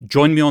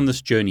Join me on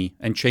this journey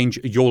and change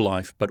your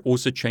life, but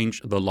also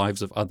change the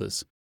lives of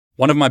others.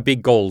 One of my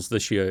big goals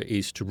this year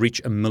is to reach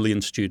 1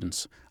 million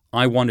students.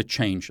 I want to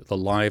change the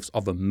lives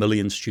of 1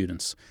 million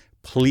students.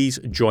 Please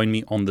join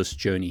me on this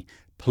journey.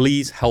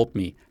 Please help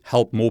me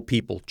help more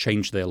people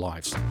change their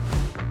lives.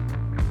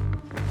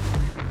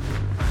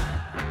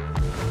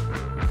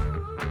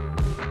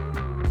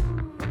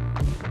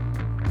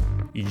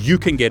 You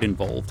can get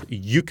involved.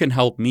 You can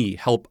help me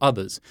help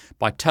others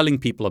by telling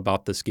people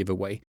about this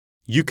giveaway.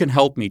 You can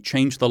help me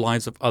change the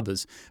lives of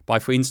others by,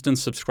 for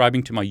instance,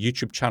 subscribing to my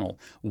YouTube channel.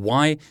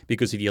 Why?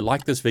 Because if you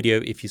like this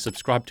video, if you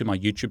subscribe to my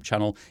YouTube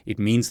channel, it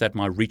means that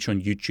my reach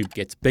on YouTube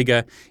gets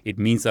bigger. It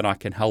means that I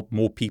can help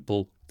more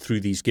people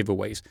through these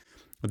giveaways.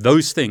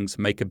 Those things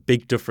make a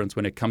big difference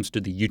when it comes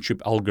to the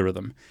YouTube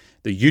algorithm.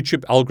 The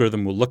YouTube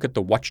algorithm will look at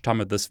the watch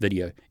time of this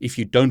video. If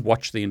you don't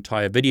watch the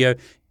entire video,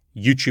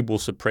 YouTube will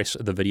suppress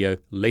the video.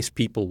 Less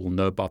people will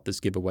know about this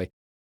giveaway.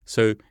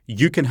 So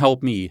you can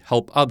help me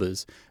help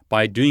others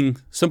by doing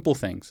simple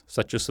things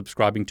such as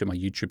subscribing to my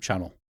YouTube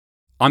channel.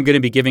 I'm going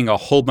to be giving a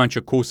whole bunch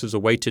of courses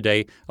away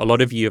today. A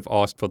lot of you have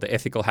asked for the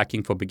Ethical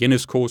Hacking for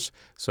Beginners course.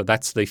 So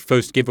that's the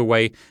first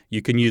giveaway.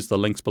 You can use the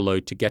links below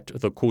to get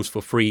the course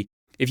for free.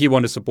 If you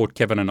want to support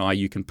Kevin and I,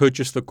 you can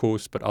purchase the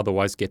course, but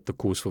otherwise get the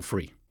course for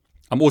free.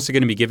 I'm also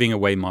going to be giving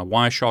away my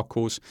Wireshark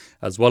course,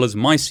 as well as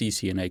my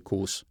CCNA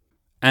course,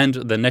 and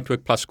the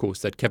Network Plus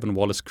course that Kevin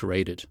Wallace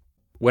created.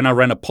 When I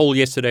ran a poll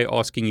yesterday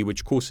asking you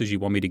which courses you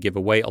want me to give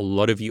away, a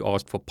lot of you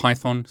asked for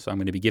Python, so I'm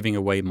going to be giving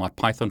away my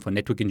Python for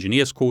Network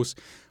Engineers course.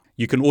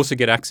 You can also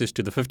get access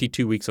to the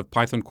 52 Weeks of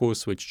Python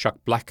course, which Chuck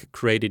Black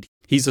created.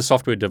 He's a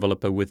software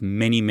developer with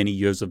many, many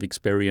years of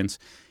experience.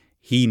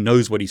 He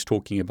knows what he's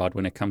talking about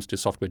when it comes to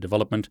software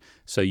development,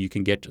 so you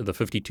can get the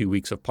 52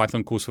 Weeks of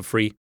Python course for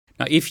free.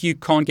 Now, if you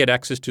can't get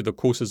access to the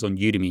courses on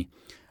Udemy,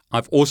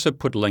 I've also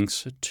put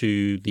links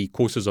to the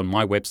courses on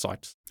my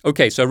website.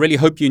 Okay, so I really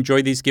hope you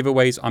enjoy these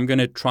giveaways. I'm going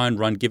to try and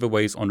run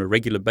giveaways on a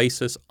regular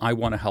basis. I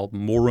want to help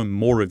more and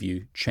more of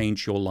you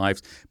change your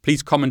lives.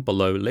 Please comment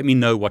below. Let me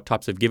know what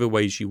types of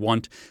giveaways you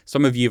want.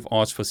 Some of you have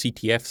asked for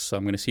CTFs, so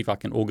I'm going to see if I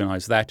can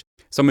organize that.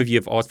 Some of you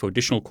have asked for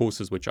additional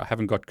courses, which I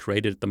haven't got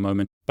created at the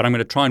moment, but I'm going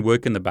to try and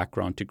work in the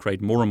background to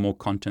create more and more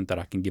content that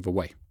I can give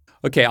away.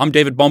 Okay, I'm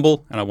David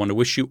Bombal, and I want to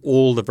wish you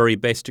all the very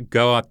best.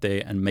 Go out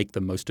there and make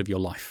the most of your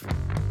life.